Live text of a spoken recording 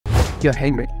Your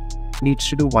helmet needs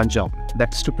to do one job,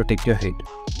 that's to protect your head.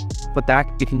 For that,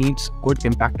 it needs good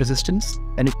impact resistance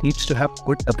and it needs to have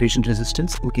good abrasion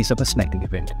resistance in case of a snagging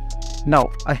event.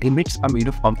 Now, our helmets are made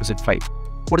of composite fiber.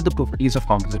 What are the properties of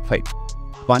composite fiber?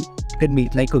 One, it can be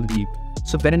like a weave.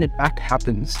 So when an impact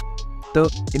happens, the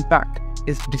impact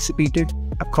is dissipated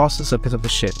across the surface of the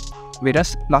shell,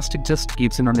 whereas plastic just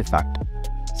keeps in on impact.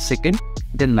 Second,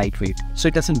 they're lightweight, so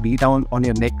it doesn't beat down on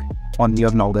your neck on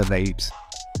your longer rides.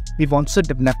 We've also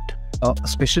developed a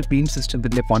special paint system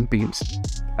with Nippon paints,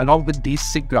 along with these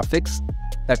sick graphics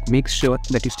that makes sure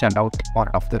that you stand out on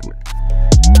off the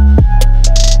road.